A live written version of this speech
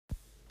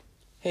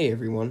Hey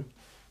everyone.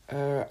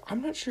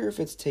 I'm not sure if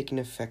it's taken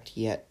effect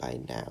yet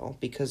by now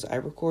because I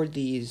record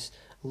these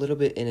a little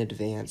bit in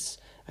advance.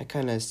 I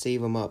kind of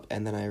save them up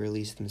and then I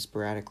release them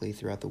sporadically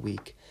throughout the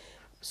week.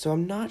 So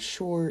I'm not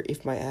sure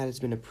if my ad has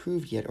been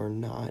approved yet or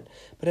not,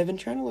 but I've been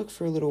trying to look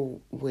for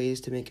little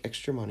ways to make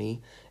extra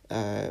money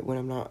when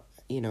I'm not,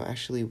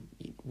 actually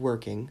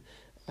working.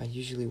 I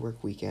usually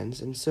work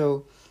weekends. And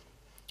so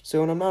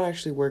when I'm not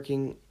actually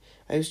working,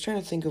 I was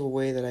trying to think of a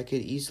way that I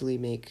could easily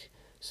make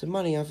some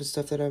money off of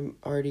stuff that I'm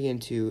already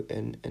into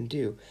and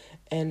do.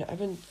 And I've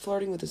been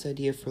flirting with this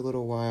idea for a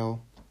little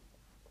while.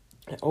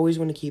 I always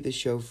want to keep the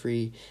show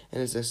free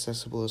and as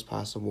accessible as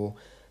possible.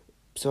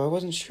 So I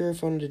wasn't sure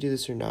if I wanted to do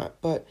this or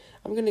not, but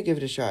I'm going to give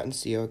it a shot and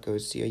see how it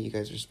goes, see how you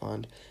guys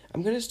respond.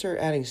 I'm going to start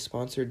adding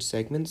sponsored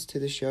segments to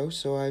the show,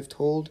 so I've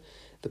told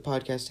the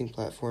podcasting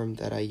platform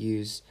that I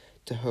use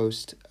to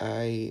host,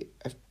 I've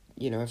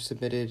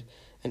submitted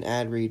an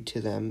ad read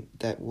to them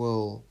that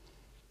will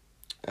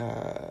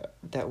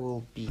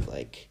be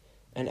like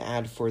an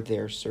ad for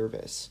their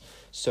service.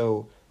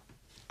 So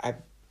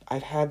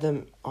I've had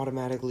them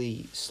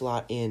automatically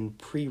slot in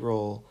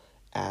pre-roll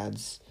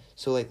ads,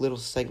 so like little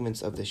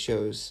segments of the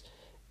shows,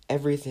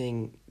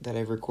 everything that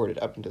I've recorded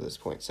up until this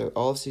point. So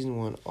all of season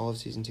 1, all of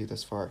season 2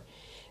 thus far.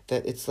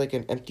 That it's like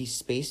an empty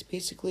space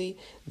basically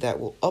that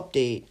will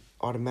update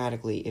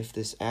automatically if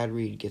this ad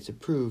read gets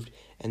approved,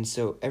 and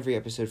so every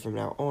episode from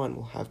now on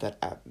will have that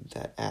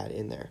ad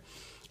in there.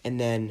 And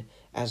then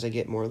as I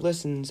get more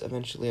listens,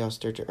 eventually I'll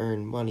start to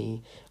earn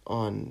money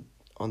on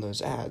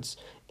those ads,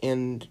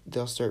 and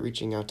they'll start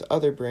reaching out to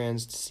other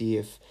brands to see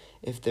if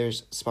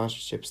there's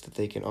sponsorships that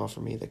they can offer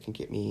me that can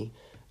get me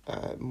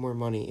more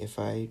money if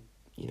I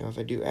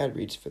do ad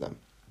reads for them.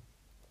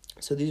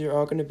 So these are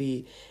all going to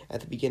be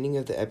at the beginning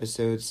of the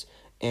episodes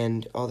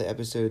and all the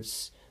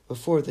episodes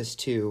before this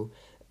too,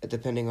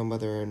 depending on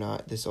whether or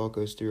not this all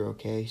goes through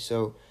okay.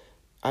 So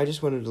I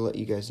just wanted to let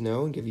you guys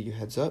know and give you a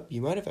heads up.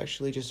 You might have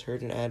actually just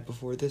heard an ad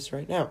before this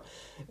right now,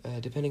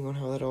 depending on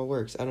how that all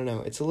works. I don't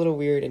know. It's a little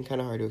weird and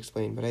kind of hard to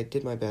explain, but I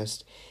did my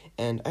best,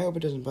 and I hope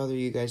it doesn't bother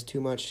you guys too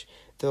much.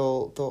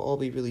 They'll all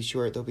be really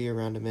short. They'll be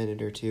around a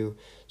minute or two,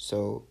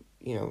 so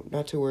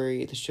not to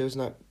worry. The show's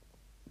not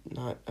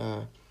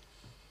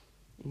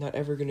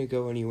ever gonna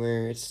go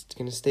anywhere. It's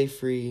gonna stay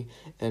free,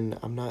 and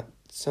I'm not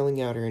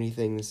selling out or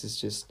anything. This is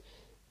just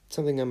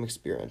something I'm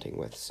experimenting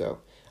with. So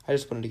I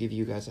just wanted to give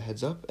you guys a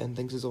heads up, and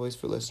thanks as always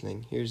for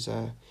listening. Here's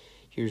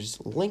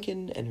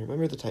Lincoln, and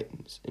remember the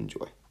Titans.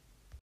 Enjoy.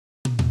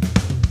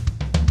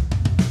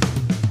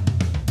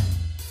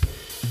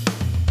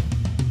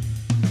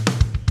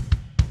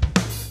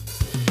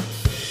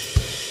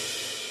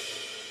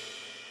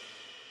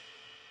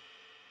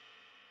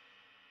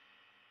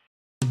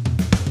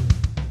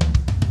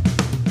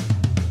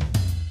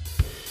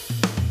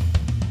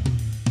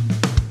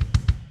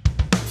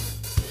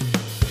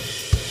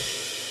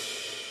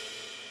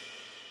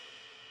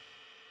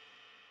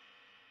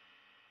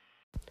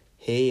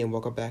 Hey, and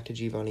welcome back to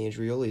Giovanni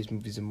Andrioli's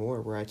Movies and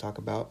More, where I talk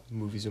about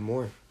movies and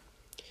more.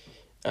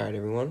 Alright,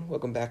 everyone,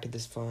 welcome back to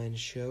this fine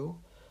show.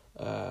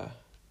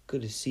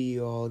 Good to see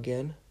you all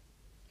again.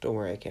 Don't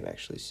worry, I can't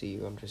actually see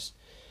you. I'm just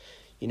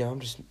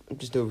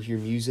over here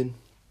musing.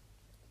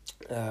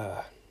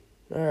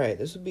 Alright,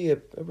 this will be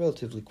a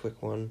relatively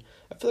quick one.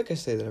 I feel like I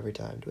say that every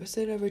time. Do I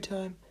say it every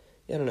time?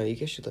 Yeah, I don't know. You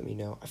guys should let me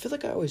know. I feel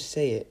like I always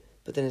say it,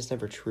 but then it's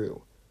never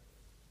true.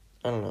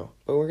 I don't know.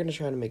 But we're going to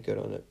try to make good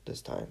on it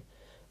this time.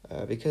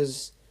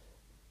 Because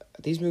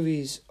these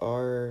movies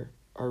are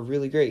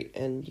really great,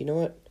 and you know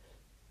what?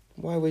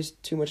 Why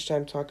waste too much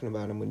time talking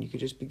about them when you could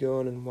just be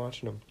going and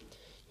watching them?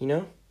 I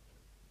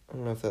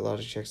don't know if that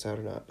logic checks out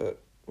or not, but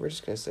we're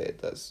just gonna say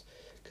it does,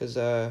 cause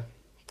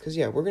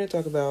we're gonna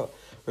talk about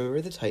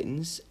Remember the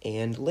Titans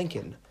and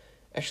Lincoln.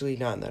 Actually,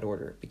 not in that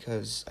order,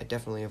 because I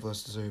definitely have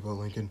less to say about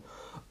Lincoln.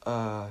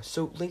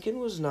 So Lincoln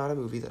was not a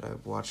movie that I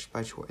watched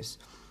by choice.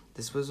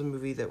 This was a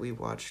movie that we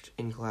watched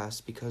in class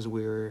because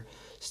we were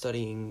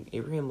studying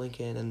Abraham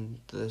Lincoln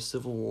and the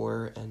Civil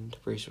War and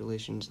race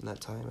relations in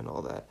that time and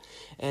all that.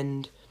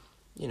 And,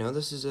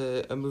 this is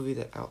a movie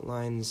that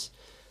outlines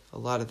a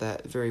lot of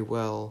that very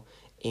well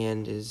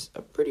and is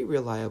a pretty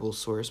reliable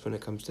source when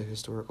it comes to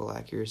historical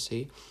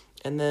accuracy.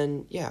 And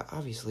then, yeah,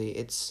 obviously,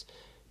 it's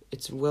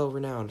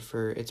well-renowned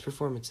for its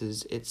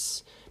performances,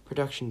 its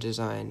production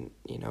design,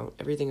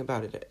 everything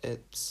about it.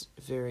 It's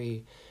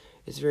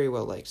very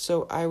well liked.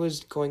 So I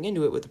was going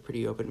into it with a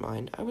pretty open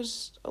mind. I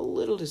was a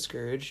little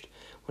discouraged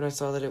when I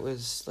saw that it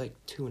was like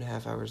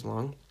 2.5 hours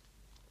long.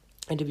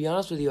 And to be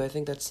honest with you, I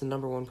think that's the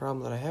number one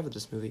problem that I have with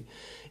this movie.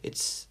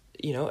 It's,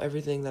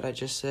 everything that I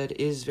just said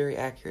is very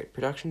accurate.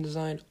 Production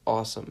design,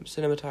 awesome.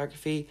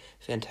 Cinematography,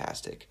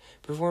 fantastic.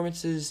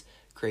 Performances,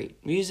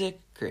 great. Music,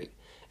 great.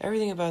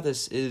 Everything about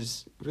this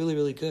is really,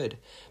 really good.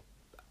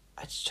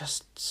 It's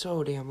just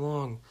so damn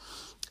long.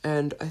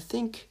 And I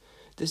think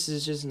this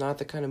is just not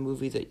the kind of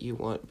movie that you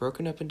want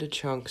broken up into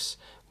chunks,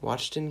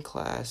 watched in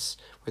class,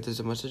 where there's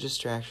a bunch of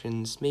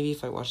distractions. Maybe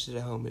if I watched it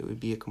at home, it would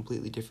be a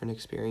completely different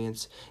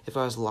experience. If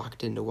I was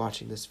locked into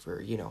watching this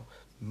for,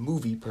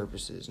 movie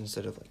purposes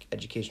instead of like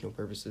educational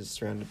purposes,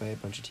 surrounded by a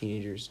bunch of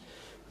teenagers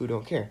who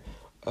don't care.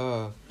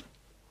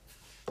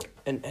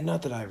 And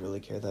not that I really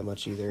care that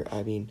much either.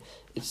 I mean,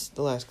 it's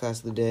the last class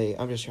of the day.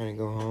 I'm just trying to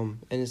go home,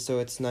 and so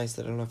it's nice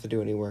that I don't have to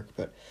do any work.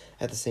 But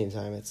at the same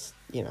time, it's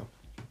you know.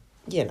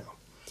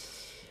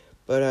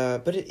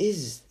 But it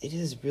is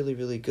really,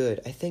 really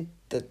good. I think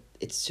that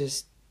it's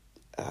just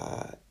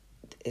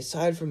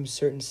aside from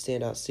certain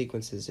standout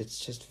sequences,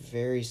 it's just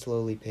very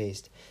slowly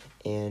paced,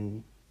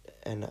 and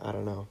I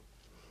don't know,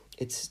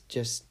 it's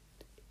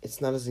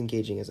not as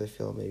engaging as I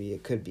feel maybe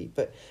it could be.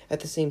 But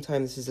at the same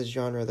time, this is a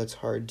genre that's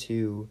hard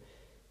to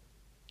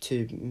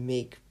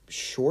make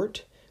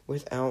short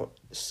without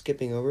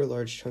skipping over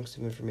large chunks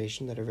of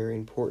information that are very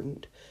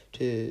important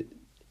to,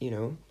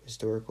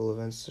 historical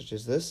events such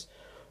as this.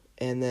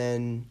 And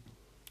then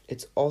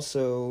it's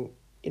also,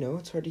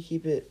 it's hard to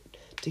keep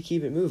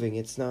it moving.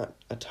 It's not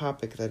a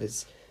topic that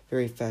is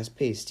very fast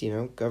paced,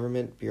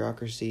 government,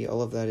 bureaucracy,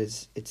 all of that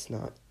it's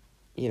not,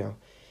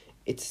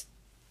 it's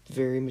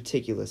very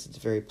meticulous, it's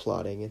very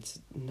plotting, it's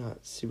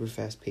not super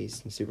fast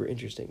paced and super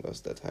interesting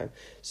most of the time.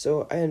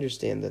 So I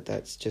understand that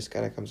that's just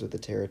kind of comes with the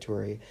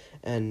territory.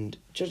 And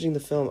judging the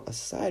film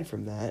aside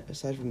from the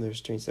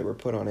restraints that were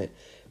put on it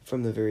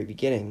from the very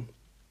beginning,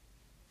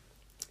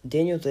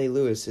 Daniel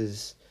Day-Lewis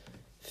is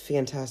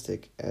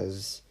fantastic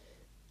as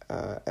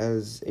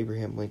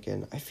Abraham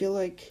Lincoln. I feel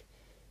like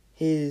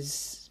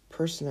his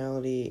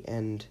personality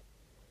and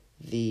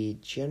the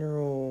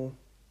general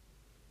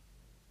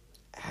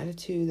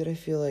attitude that I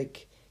feel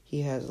like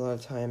he has a lot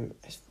of time,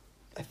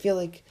 I feel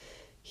like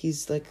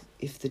he's like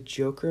if the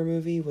Joker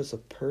movie was a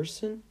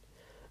person,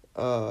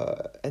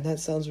 and that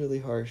sounds really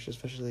harsh,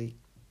 especially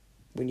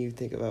when you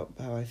think about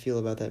how I feel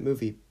about that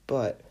movie,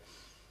 but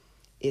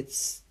it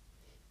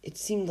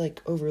seemed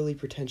like overly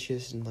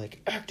pretentious and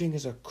like acting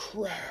is a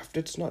craft,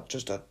 it's not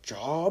just a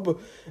job,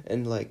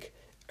 and like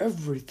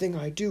everything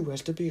I do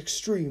has to be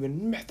extreme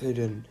and method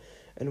and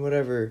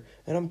whatever,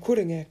 and I'm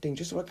quitting acting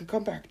just so I can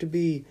come back to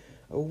be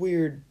a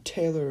weird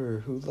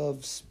tailor who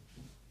loves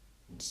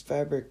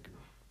fabric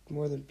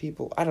more than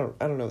people. I don't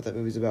know what that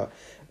movie's about.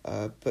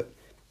 But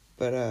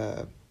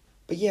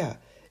yeah,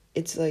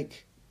 it's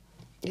like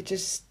it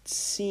just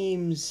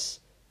seems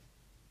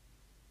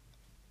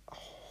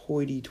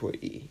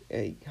hoity-toity,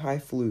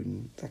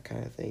 highfalutin, that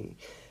kind of thing.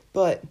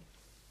 But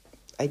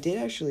I did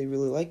actually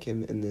really like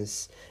him in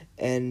this,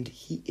 and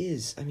he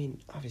is,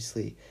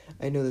 obviously,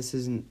 I know this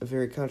isn't a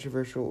very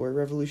controversial or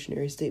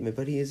revolutionary statement,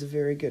 but he is a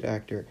very good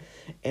actor,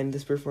 and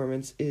this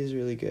performance is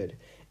really good.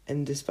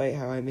 And despite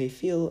how I may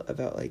feel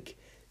about, like,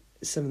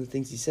 some of the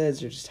things he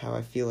says, or just how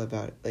I feel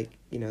about it, like,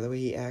 the way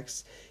he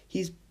acts,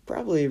 he's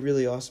probably a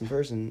really awesome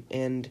person,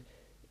 and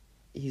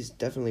he's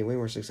definitely way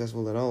more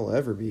successful than I'll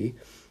ever be.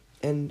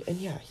 And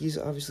yeah, he's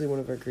obviously one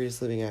of our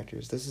greatest living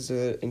actors. This is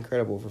an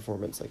incredible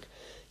performance. Like,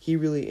 he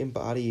really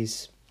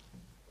embodies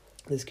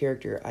this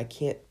character.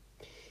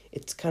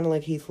 It's kind of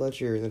like Heath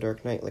Ledger in The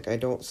Dark Knight. Like, I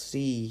don't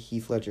see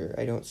Heath Ledger.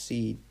 I don't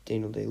see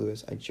Daniel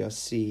Day-Lewis. I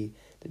just see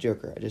the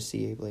Joker. I just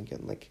see Abe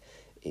Lincoln. Like,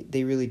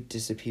 they really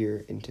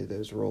disappear into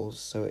those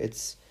roles. So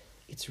it's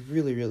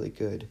really, really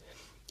good.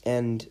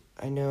 And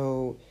I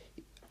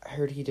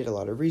heard he did a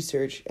lot of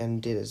research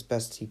and did as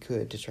best he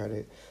could to try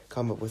to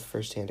come up with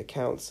first-hand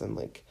accounts and,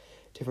 like,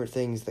 different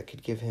things that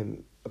could give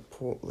him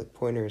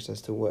pointers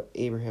as to what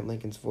Abraham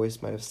Lincoln's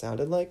voice might have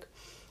sounded like.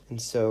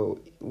 And so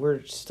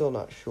we're still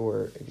not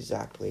sure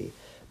exactly,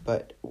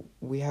 but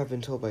we have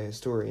been told by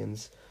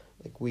historians,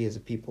 like we as a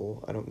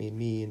people, I don't mean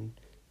me and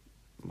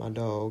my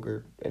dog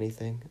or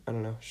anything, I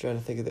don't know, I was trying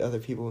to think of the other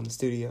people in the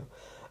studio,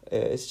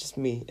 it's just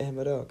me and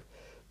my dog,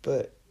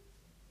 but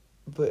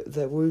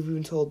that we've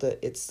been told that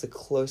it's the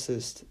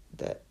closest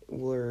that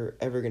we're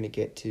ever going to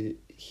get to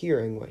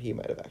hearing what he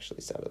might have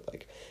actually sounded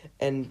like,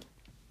 and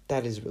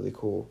that is really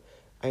cool.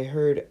 I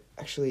heard,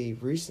 actually,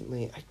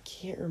 recently, I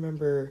can't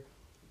remember,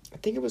 I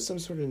think it was some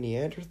sort of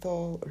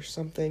Neanderthal or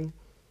something.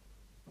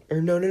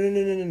 Or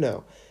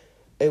no.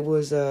 It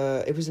was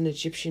an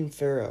Egyptian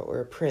pharaoh, or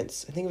a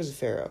prince. I think it was a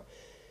pharaoh.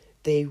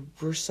 They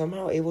were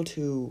somehow able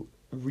to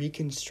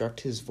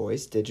reconstruct his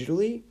voice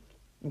digitally,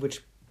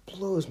 which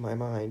blows my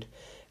mind.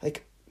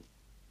 Like,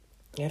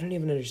 I don't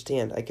even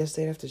understand. I guess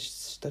they'd have to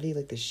study,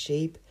 like, the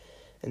shape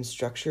and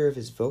structure of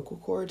his vocal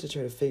cords to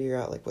try to figure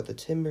out, like, what the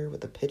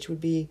pitch would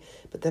be.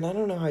 But then I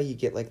don't know how you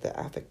get, like, the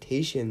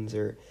affectations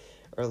or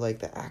like,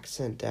 the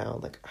accent down.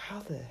 Like, how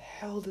the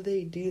hell do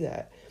they do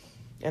that?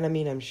 And,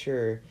 I'm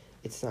sure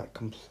it's not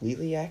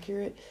completely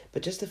accurate,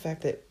 but just the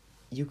fact that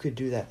you could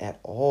do that at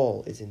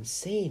all is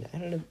insane. I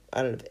don't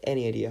have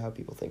any idea how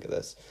people think of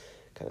this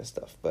kind of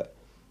stuff. But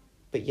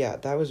yeah,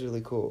 that was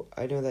really cool.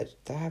 I know that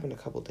happened a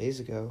couple days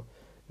ago.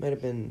 Might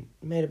have been,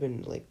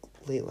 like,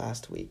 late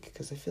last week,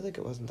 because I feel like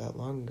it wasn't that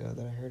long ago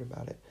that I heard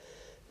about it.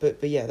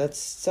 But yeah, that's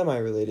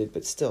semi-related,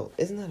 but still,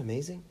 isn't that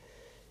amazing?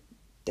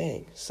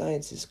 Dang,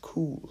 science is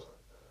cool.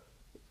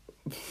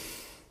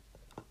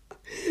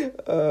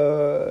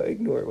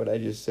 Ignore what I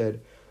just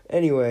said.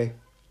 Anyway,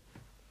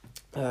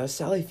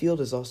 Sally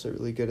Field is also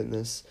really good in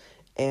this,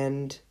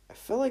 and I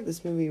felt like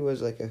this movie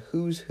was like a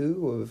who's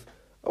who of,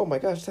 oh my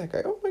gosh, that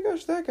guy, oh my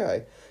gosh, that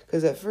guy.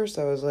 Because at first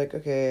I was like,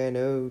 okay, I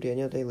know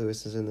Daniel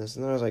Day-Lewis is in this.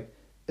 And then I was like,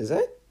 is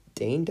that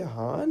Dane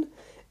DeHaan?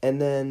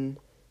 And then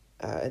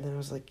I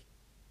was like,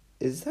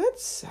 is that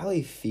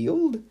Sally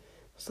Field? I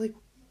was like,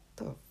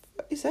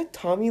 is that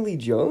Tommy Lee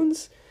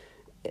Jones?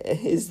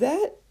 Is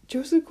that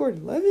Joseph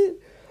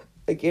Gordon-Levitt?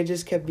 Like, it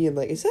just kept being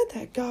like, is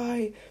that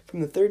guy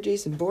from the third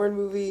Jason Bourne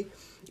movie?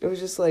 It was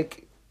just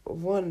like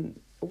one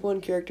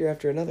character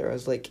after another. I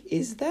was like,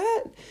 is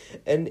that?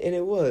 And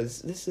it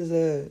was. It's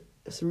a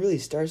really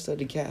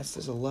star-studded cast.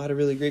 There's a lot of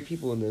really great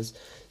people in this.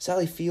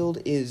 Sally Field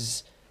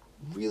is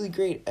really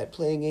great at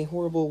playing a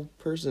horrible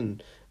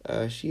person.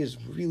 She is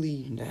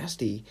really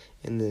nasty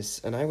in this,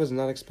 and I was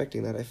not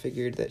expecting that. I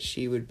figured that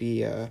she would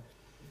be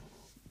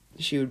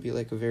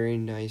like a very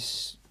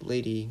nice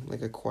lady,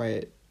 like a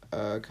quiet,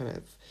 kind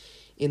of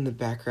in the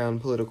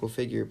background political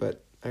figure,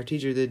 but our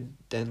teacher did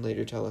then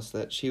later tell us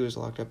that she was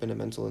locked up in a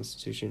mental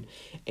institution,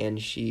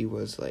 and she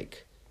was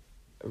like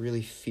a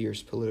really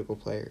fierce political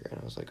player, and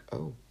I was like,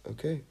 oh,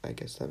 okay, I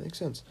guess that makes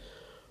sense.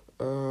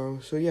 So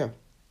yeah,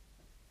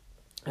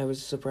 I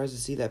was surprised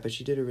to see that, but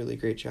she did a really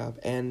great job,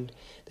 and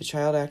the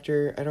child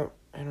actor, I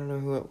don't know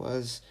who it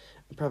was,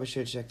 I probably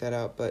should have checked that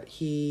out, but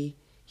he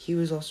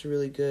was also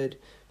really good,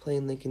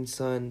 playing Lincoln's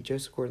son.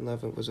 Joseph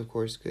Gordon-Levitt was, of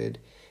course, good.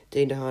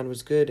 Dane DeHaan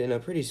was good in a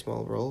pretty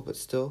small role, but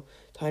still.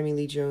 Tommy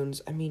Lee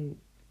Jones, I mean,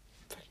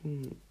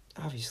 fucking,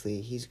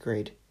 obviously, he's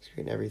great. He's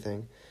great in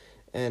everything.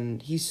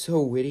 And he's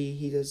so witty.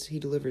 He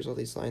delivers all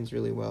these lines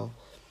really well.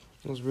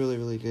 It was really,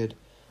 really good.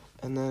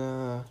 And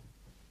then,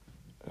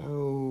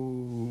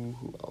 who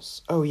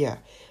else? Oh, yeah.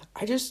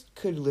 I just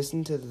could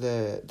listen to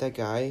that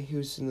guy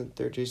who's in the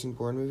third Jason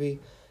Bourne movie,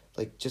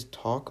 like, just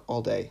talk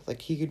all day.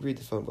 Like, he could read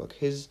the phone book.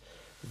 His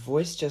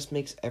voice just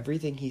makes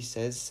everything he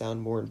says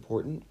sound more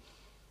important.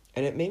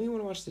 And it made me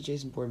want to watch the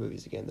Jason Bourne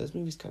movies again. Those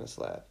movies kind of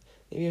slap.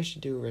 Maybe I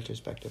should do a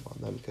retrospective on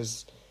them,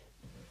 because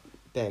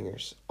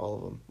bangers, all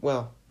of them.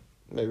 Well,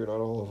 maybe not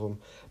all of them,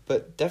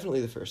 but definitely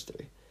the first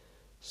three.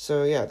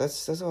 So yeah,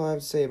 that's all I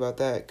have to say about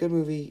that. Good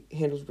movie,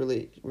 handles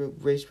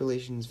race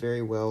relations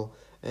very well,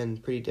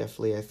 and pretty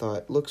deftly, I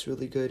thought. Looks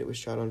really good. It was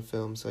shot on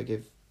film, so it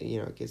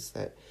gives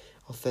that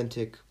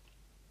authentic,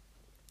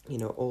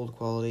 old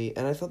quality.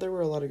 And I thought there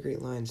were a lot of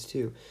great lines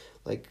too.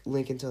 Like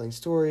Lincoln telling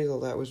stories,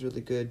 all that was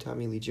really good.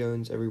 Tommy Lee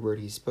Jones, every word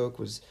he spoke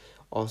was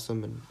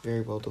awesome and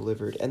very well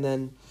delivered. And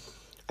then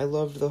I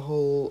loved the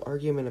whole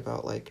argument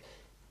about, like,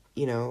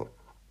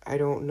 I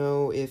don't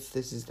know if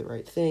this is the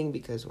right thing,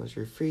 because once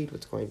you're freed,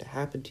 what's going to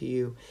happen to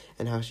you,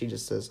 and how she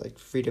just says, like,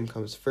 freedom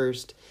comes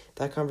first.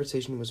 That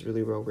conversation was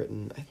really well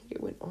written. I think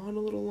it went on a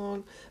little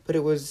long, but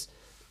it was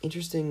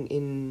interesting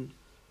in,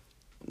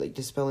 like,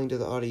 dispelling to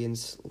the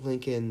audience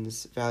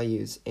Lincoln's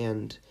values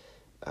and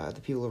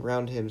the people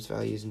around him's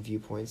values and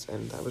viewpoints,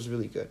 and that was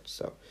really good.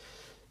 So,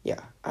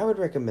 yeah, I would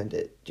recommend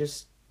it.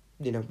 Just,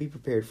 be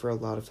prepared for a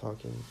lot of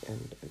talking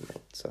and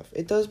stuff.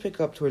 It does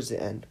pick up towards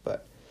the end,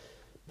 but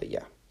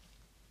yeah.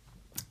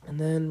 And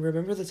then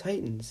Remember the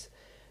Titans.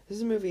 This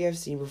is a movie I've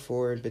seen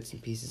before in bits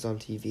and pieces on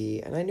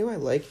TV, and I knew I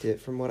liked it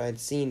from what I'd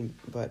seen,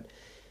 but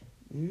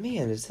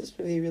man, is this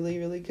movie really,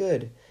 really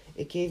good.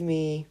 It gave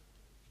me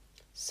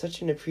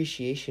such an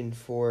appreciation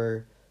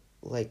for,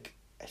 like,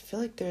 I feel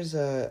like there's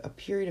a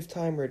period of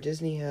time where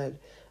Disney had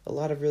a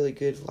lot of really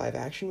good live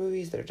action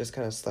movies that are just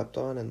kind of slept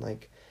on, and,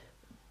 like,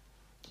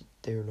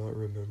 they're not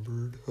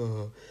remembered.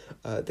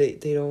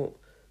 They don't.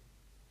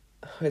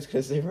 I was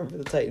gonna say Remember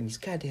the Titans.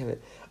 God damn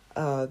it.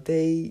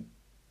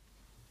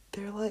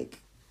 They're like,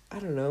 I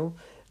don't know.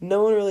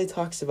 No one really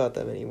talks about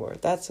them anymore.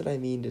 That's what I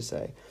mean to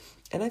say.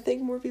 And I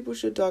think more people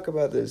should talk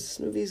about this. This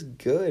movie's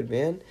good,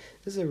 man.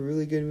 This is a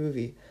really good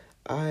movie.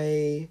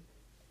 I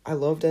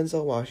love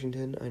Denzel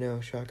Washington. I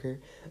know, shocker.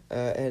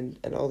 And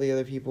all the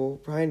other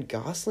people. Ryan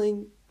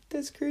Gosling.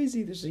 That's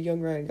crazy. There's a young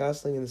Ryan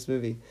Gosling in this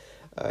movie.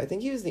 I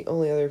think he was the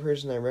only other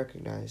person I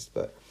recognized,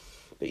 but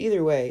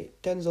either way,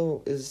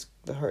 Denzel is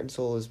the heart and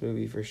soul of this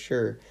movie for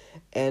sure,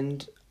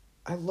 and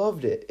I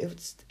loved it.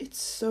 It's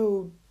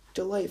so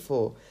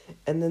delightful,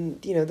 and then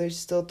they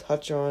still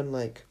touch on,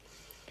 like,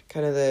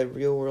 kind of the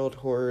real world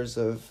horrors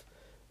of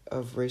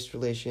race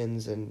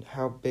relations and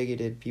how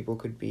bigoted people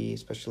could be,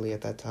 especially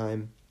at that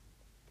time.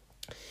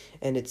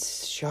 And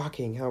it's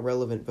shocking how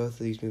relevant both of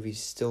these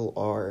movies still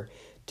are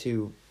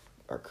to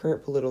our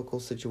current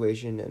political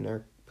situation and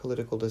our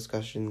political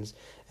discussions,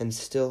 and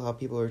still how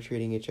people are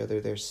treating each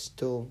other. There's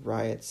still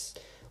riots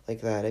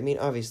like that. I mean,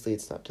 obviously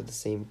it's not to the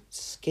same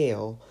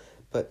scale,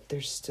 but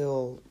there's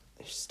still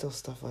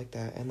stuff like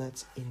that, and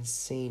that's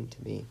insane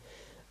to me.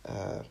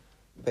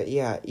 But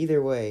yeah,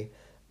 either way,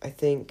 I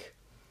think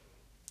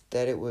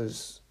that it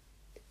was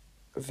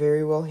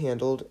very well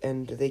handled,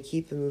 and they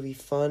keep the movie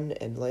fun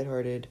and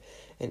lighthearted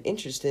and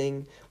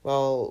interesting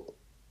while,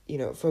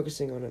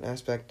 focusing on an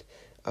aspect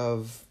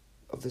of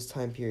this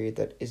time period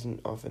that isn't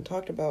often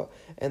talked about.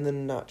 And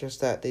then not just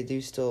that, they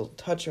do still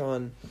touch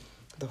on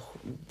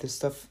the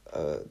stuff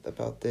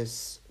about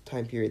this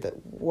time period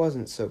that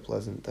wasn't so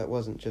pleasant, that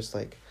wasn't just,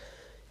 like,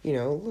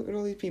 look at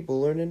all these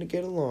people learning to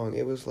get along.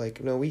 It was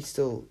like, no, we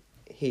still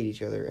hate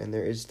each other, and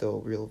there is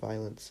still real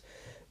violence.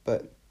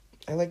 But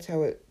I liked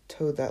how it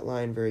towed that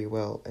line very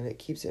well, and it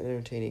keeps it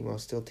entertaining while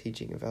still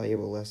teaching a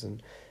valuable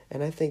lesson.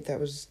 And I think that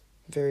was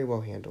very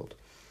well handled.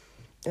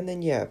 And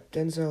then, yeah,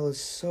 Denzel is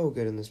so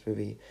good in this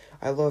movie.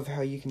 I love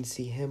how you can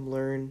see him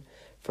learn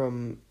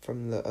from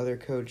the other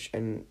coach,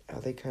 and how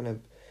they kind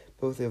of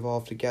both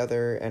evolve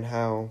together, and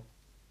how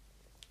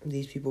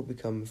these people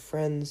become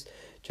friends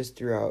just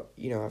throughout,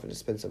 having to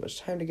spend so much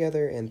time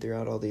together and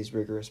throughout all these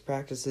rigorous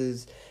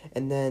practices.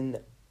 And then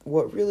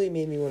what really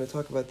made me want to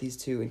talk about these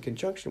two in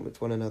conjunction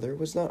with one another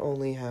was not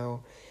only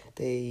how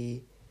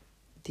they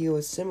deal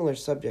with similar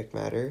subject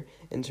matter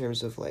in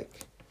terms of, like,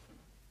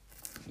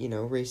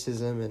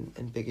 racism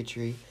and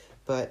bigotry,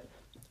 but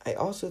I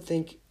also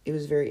think it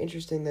was very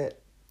interesting that,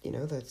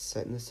 that's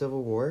set in the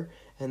Civil War,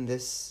 and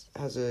this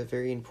has a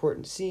very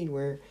important scene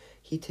where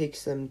he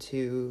takes them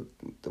to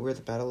where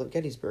the Battle of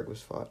Gettysburg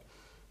was fought.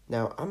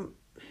 Now,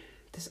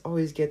 this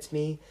always gets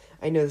me.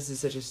 I know this is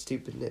such a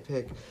stupid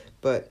nitpick,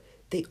 but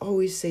they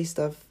always say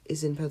stuff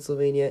is in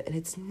Pennsylvania, and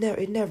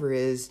it never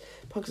is.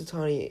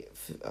 Punxsutawney,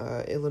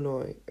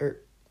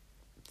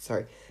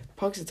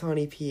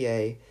 Punxsutawney,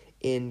 PA,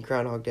 in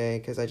Groundhog Day,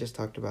 because I just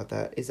talked about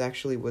that, is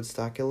actually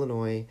Woodstock,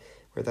 Illinois,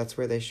 that's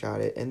where they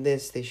shot it. And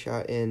this, they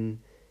shot in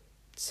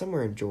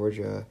somewhere in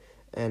Georgia.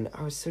 And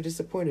I was so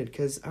disappointed,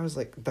 because I was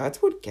like,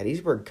 that's what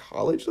Gettysburg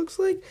College looks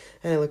like?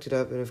 And I looked it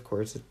up, and of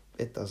course,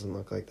 it doesn't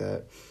look like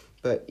that.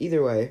 But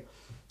either way,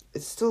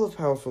 it's still a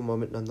powerful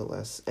moment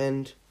nonetheless.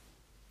 And,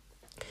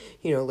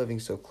 living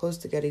so close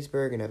to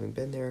Gettysburg and having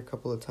been there a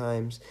couple of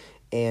times,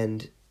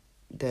 and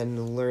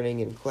then learning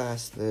in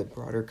class the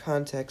broader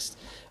context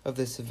of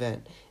this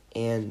event,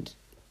 and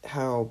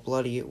how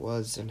bloody it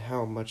was, and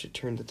how much it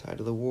turned the tide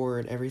of the war,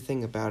 and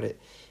everything about it,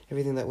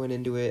 everything that went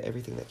into it,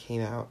 everything that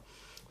came out,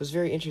 was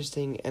very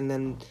interesting. And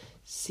then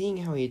seeing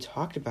how he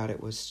talked about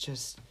it was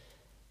just,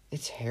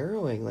 it's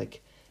harrowing,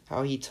 like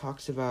how he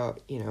talks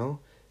about,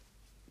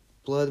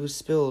 blood was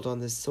spilled on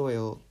this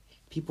soil,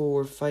 people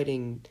were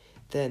fighting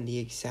then the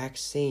exact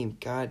same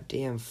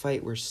goddamn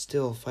fight we're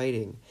still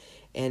fighting.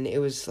 And it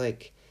was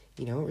like,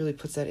 it really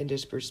puts that into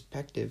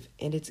perspective.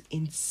 And it's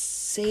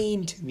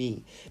insane to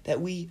me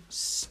that we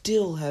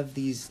still have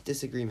these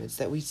disagreements,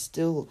 that we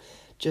still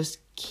just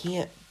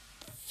can't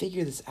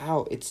figure this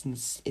out.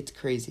 It's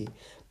crazy.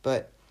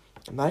 But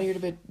I'm not here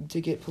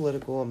to get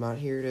political. I'm not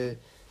here to,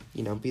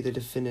 be the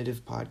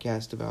definitive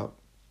podcast about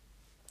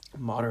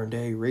modern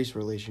day race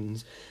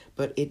relations.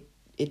 But it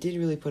did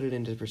really put it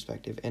into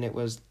perspective. And it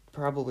was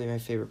probably my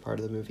favorite part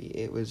of the movie.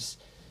 It was,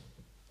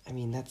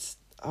 that's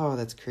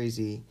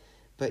crazy.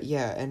 But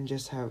yeah, and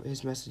just how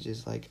his message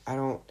is like, I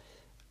don't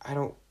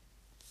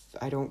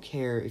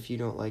care if you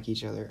don't like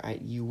each other.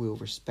 You will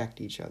respect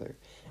each other.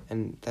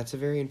 And that's a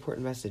very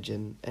important message.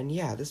 And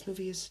yeah, this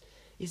movie is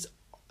it's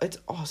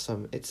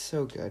awesome. It's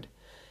so good.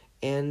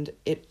 And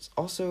it's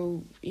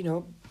also,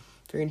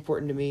 very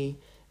important to me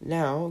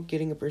now,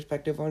 getting a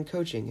perspective on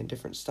coaching and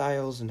different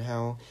styles, and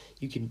how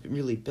you can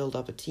really build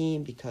up a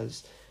team,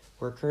 because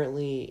we're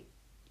currently,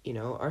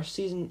 our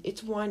season,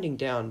 it's winding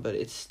down, but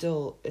it's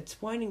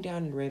winding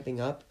down and ramping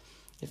up,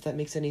 if that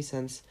makes any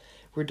sense.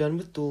 We're done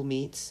with dual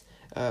meets,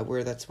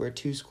 where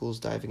 2 schools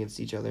dive against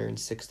each other in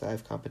 6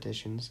 dive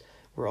competitions.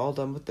 We're all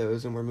done with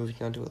those, and we're moving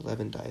on to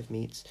 11 dive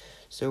meets.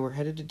 So we're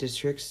headed to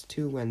districts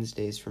 2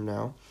 Wednesdays from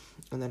now,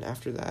 and then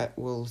after that,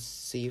 we'll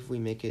see if we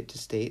make it to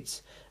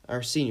states.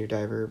 Our senior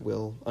diver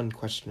will,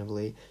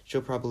 unquestionably.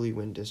 She'll probably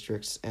win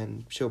districts,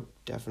 and she'll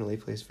definitely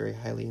place very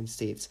highly in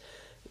states.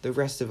 The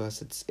rest of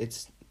us,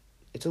 it's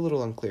a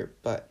little unclear,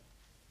 but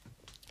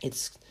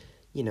it's,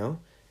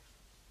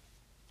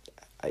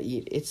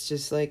 it's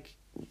just like,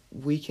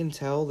 we can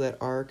tell that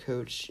our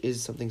coach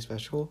is something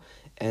special,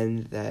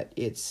 and that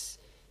it's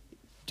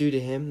due to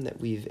him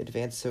that we've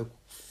advanced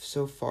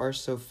so far,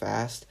 so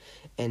fast.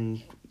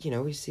 And,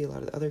 we see a lot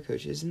of the other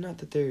coaches, and not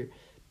that they're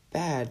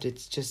bad,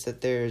 it's just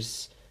that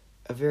there's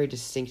a very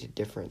distinct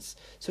difference.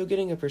 So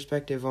getting a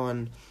perspective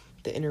on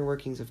the inner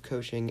workings of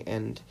coaching,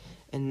 and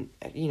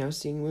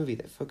seeing a movie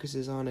that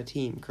focuses on a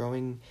team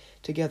growing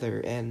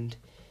together, and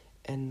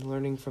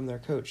learning from their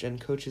coach,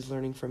 and coaches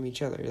learning from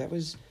each other, that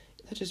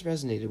just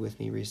resonated with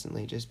me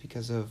recently, just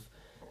because of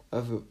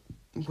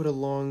what a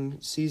long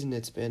season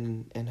it's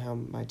been, and how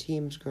my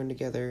team's grown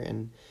together,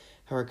 and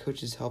how our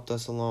coaches helped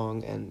us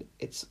along. And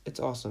it's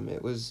awesome.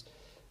 It was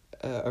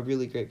a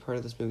really great part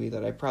of this movie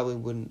that I probably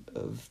wouldn't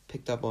have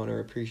picked up on or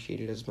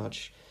appreciated as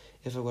much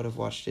if I would have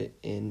watched it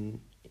in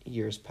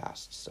years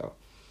past. So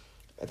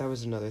that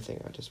was another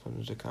thing I just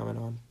wanted to comment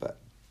on. But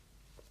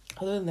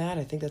other than that,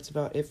 I think that's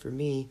about it for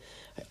me.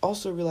 I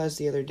also realized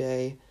the other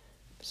day,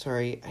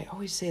 sorry, I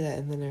always say that,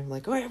 and then I'm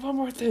like, oh, I have one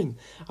more thing.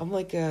 I'm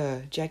like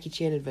Jackie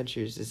Chan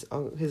Adventures.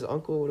 His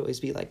uncle would always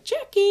be like,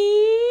 Jackie!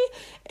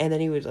 And then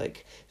he would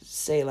like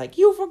say like,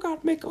 you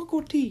forgot to make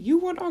Uncle tea. You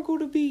want Uncle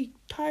to be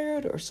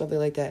tired? Or something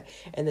like that.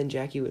 And then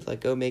Jackie would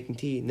like go making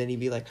tea, and then he'd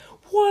be like,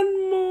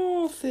 one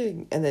more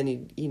thing. And then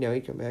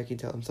he'd come back, he'd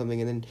tell him something,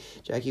 and then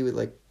Jackie would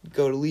like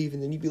go to leave,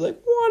 and then he'd be like,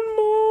 one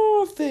more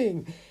off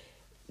thing.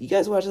 You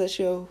guys watch that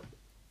show?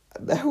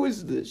 That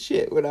was the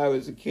shit when I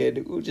was a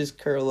kid. We would just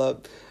curl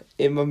up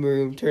in my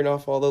room, turn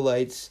off all the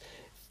lights,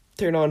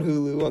 turn on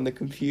Hulu on the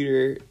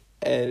computer,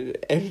 and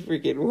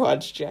freaking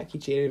watch Jackie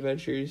Chan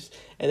Adventures.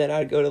 And then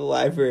I'd go to the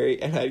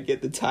library and I'd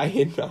get the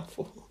tie-in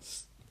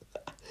novels.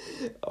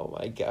 Oh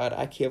my god,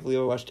 I can't believe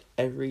I watched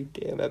every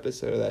damn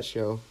episode of that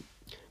show.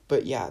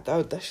 But yeah,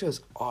 that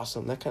show's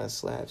awesome. That kind of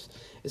slaps.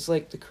 It's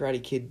like the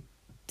Karate Kid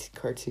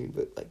cartoon,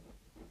 but like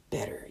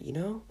better, you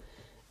know?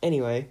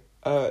 Anyway,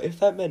 if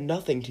that meant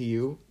nothing to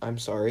you, I'm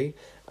sorry.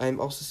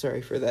 I'm also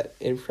sorry for that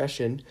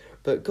impression,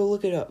 but go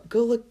look it up.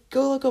 Go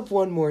look up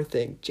One More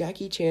Thing.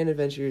 Jackie Chan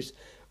Adventures,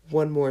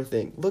 One More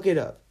Thing. Look it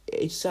up.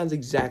 It sounds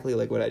exactly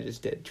like what I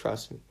just did,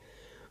 trust me.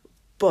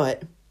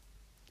 But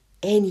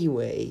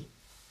anyway,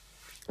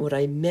 what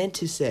I meant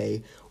to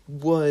say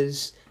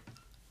was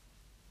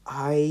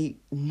I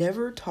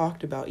never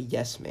talked about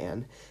Yes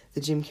Man, the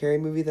Jim Carrey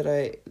movie that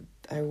I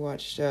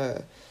watched.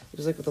 It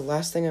was like the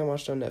last thing I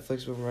watched on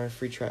Netflix before my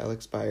free trial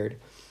expired.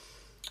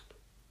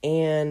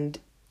 And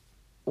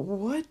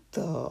what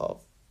the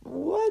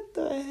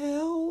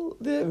hell?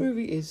 That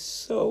movie is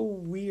so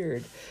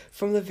weird.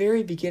 From the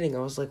very beginning,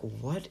 I was like,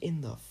 what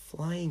in the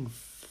flying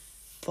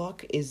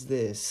fuck is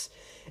this?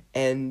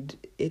 And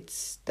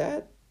it's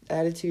that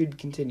attitude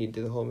continued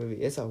to the whole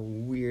movie. It's a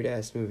weird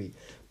ass movie.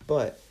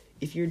 But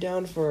if you're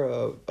down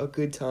for a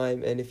good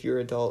time, and if you're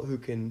an adult who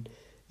can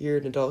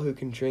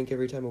drink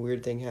every time a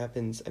weird thing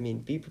happens, I mean,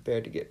 be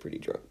prepared to get pretty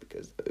drunk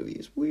because the movie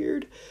is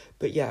weird.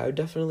 But yeah, I would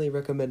definitely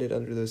recommend it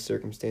under those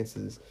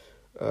circumstances.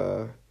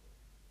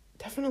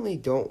 Definitely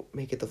don't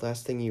make it the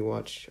last thing you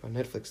watch on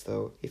Netflix,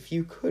 though. If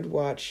you could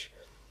watch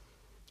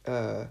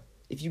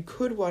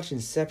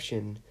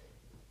Inception,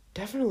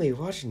 definitely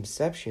watch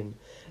Inception.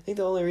 I think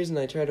the only reason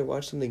I tried to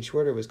watch something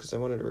shorter was because I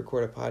wanted to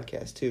record a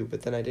podcast too,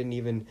 but then I didn't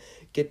even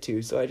get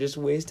to, so I just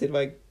wasted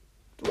my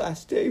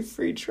last day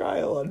free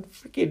trial on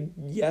freaking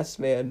Yes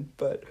Man.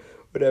 But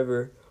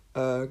whatever,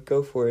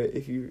 go for it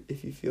if you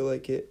feel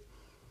like it.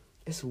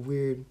 It's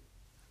weird.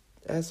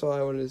 That's all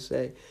I wanted to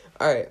say.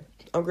 All right,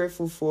 I'm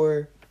grateful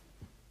for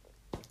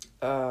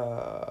what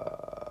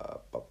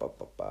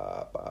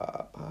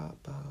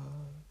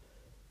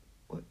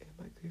am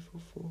I grateful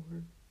for?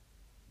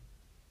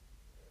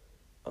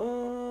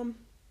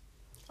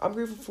 I'm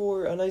grateful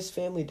for a nice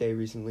family day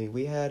recently.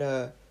 We had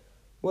a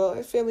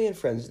family and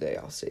friends day,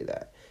 I'll say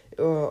that.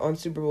 On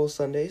Super Bowl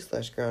Sunday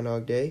 /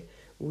 Groundhog Day,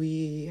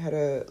 we had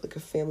a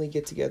family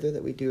get together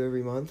that we do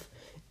every month,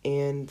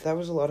 and that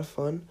was a lot of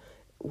fun.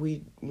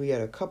 We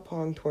had a cup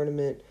pong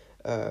tournament.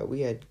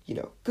 We had,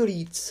 good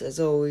eats as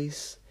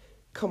always.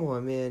 Come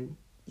on, man.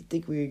 You'd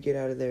think we would get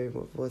out of there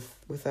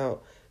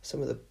without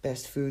some of the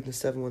best food in the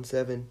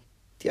 717?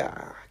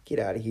 Yeah, get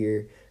out of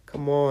here.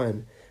 Come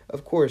on.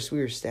 Of course,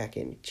 we were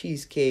stacking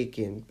cheesecake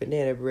and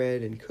banana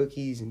bread and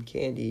cookies and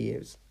candy.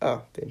 It was,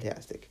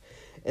 fantastic.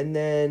 And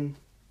then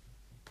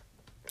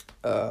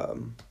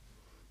after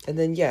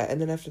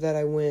that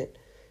I went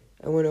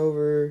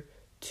over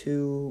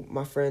to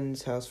my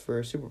friend's house for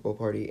a Super Bowl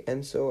party.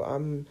 And so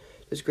I'm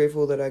just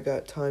grateful that I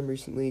got time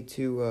recently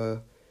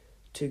to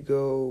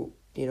go,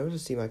 to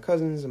see my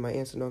cousins and my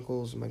aunts and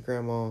uncles and my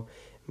grandma and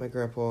my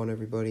grandpa and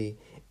everybody.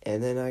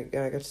 And then I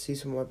got to see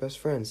some of my best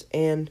friends.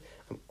 And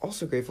I'm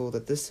also grateful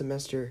that this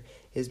semester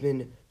has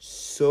been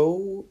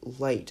so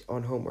light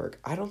on homework.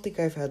 I don't think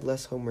I've had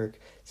less homework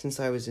since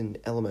I was in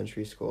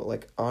elementary school.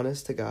 Like,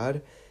 honest to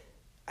God,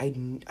 I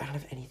don't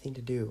have anything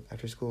to do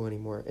after school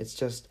anymore. It's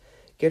just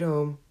get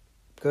home,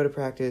 go to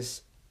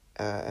practice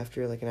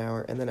after like an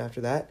hour, and then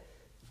after that,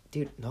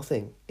 dude,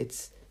 nothing.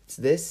 It's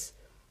this,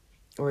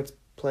 or it's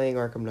playing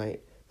Arkham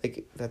Knight.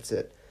 Like, that's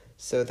it.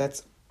 So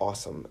that's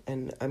awesome,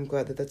 and I'm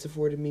glad that that's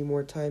afforded me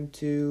more time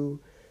to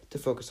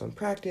focus on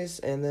practice,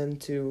 and then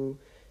to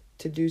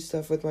do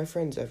stuff with my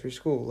friends after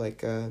school,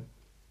 like I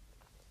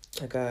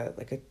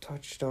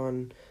touched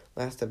on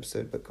last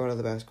episode, but going to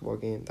the basketball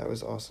game, that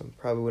was awesome.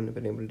 Probably wouldn't have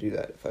been able to do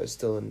that if I was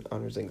still in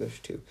honors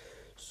English too.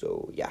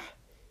 So yeah,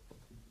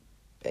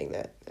 bang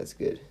that. That's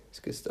good.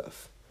 It's good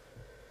stuff.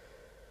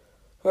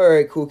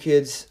 Alright, cool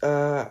kids.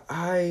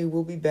 I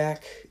will be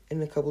back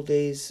in a couple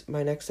days.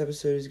 My next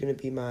episode is going to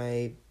be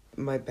my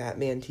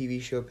Batman TV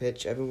show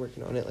pitch. I've been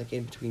working on it like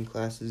in between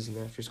classes and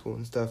after school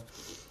and stuff.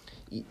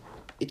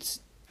 It's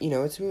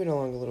moving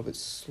along a little bit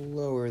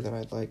slower than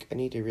I'd like. I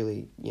need to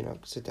really,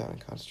 sit down and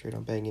concentrate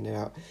on banging it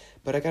out.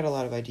 But I got a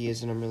lot of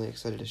ideas and I'm really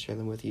excited to share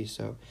them with you.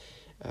 So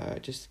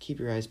just keep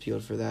your eyes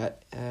peeled for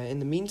that. In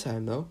the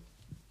meantime, though,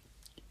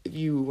 if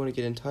you want to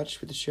get in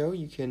touch with the show,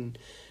 you can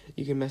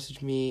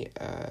message me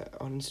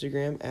on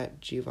Instagram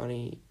at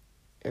Giovanni.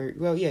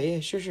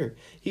 Sure.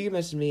 You can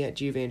message me at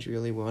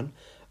Giovandrioli1.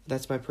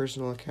 That's my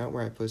personal account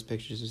where I post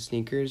pictures of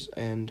sneakers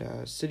and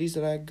cities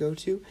that I go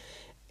to.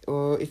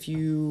 Or if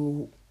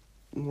you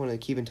want to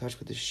keep in touch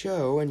with the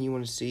show and you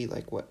want to see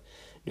like what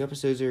new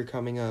episodes are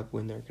coming up,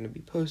 when they're going to be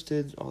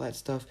posted, all that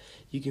stuff,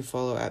 you can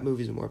follow at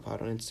Movies and More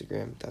Pod on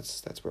Instagram.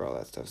 That's where all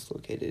that stuff's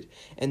located.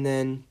 And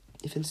then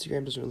if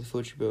Instagram doesn't really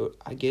float your boat,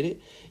 I get it.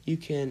 You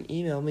can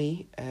email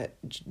me at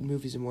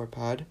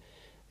moviesandmorepod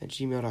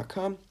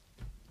gmail.com.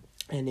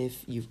 And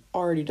if you've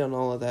already done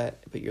all of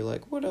that, but you're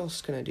like, what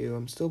else can I do?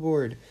 I'm still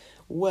bored.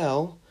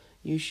 Well,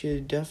 you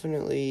should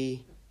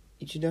definitely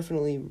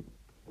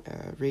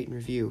rate and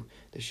review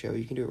the show.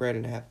 You can do it right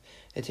in an app.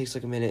 It takes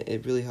like a minute.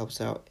 It really helps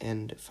out,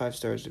 and 5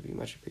 stars would be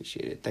much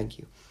appreciated. Thank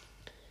you.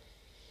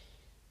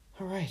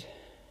 All right.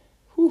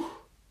 Whew.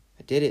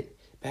 I did it.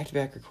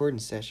 Back-to-back recording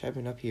sesh. I've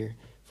been up here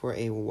for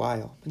a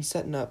while. Been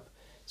setting up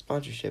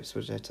sponsorships,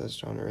 which I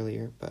touched on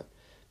earlier, but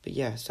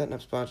yeah, setting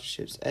up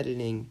sponsorships,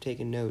 editing,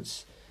 taking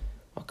notes,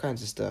 all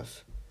kinds of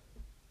stuff.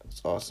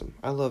 It's awesome.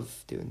 I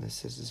love doing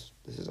this. This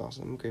is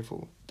awesome. I'm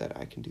grateful that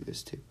I can do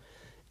this too.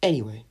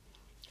 Anyway,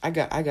 I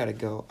gotta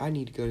go. I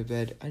need to go to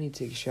bed. I need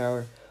to take a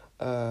shower.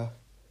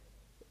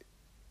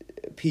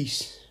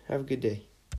 Peace. Have a good day.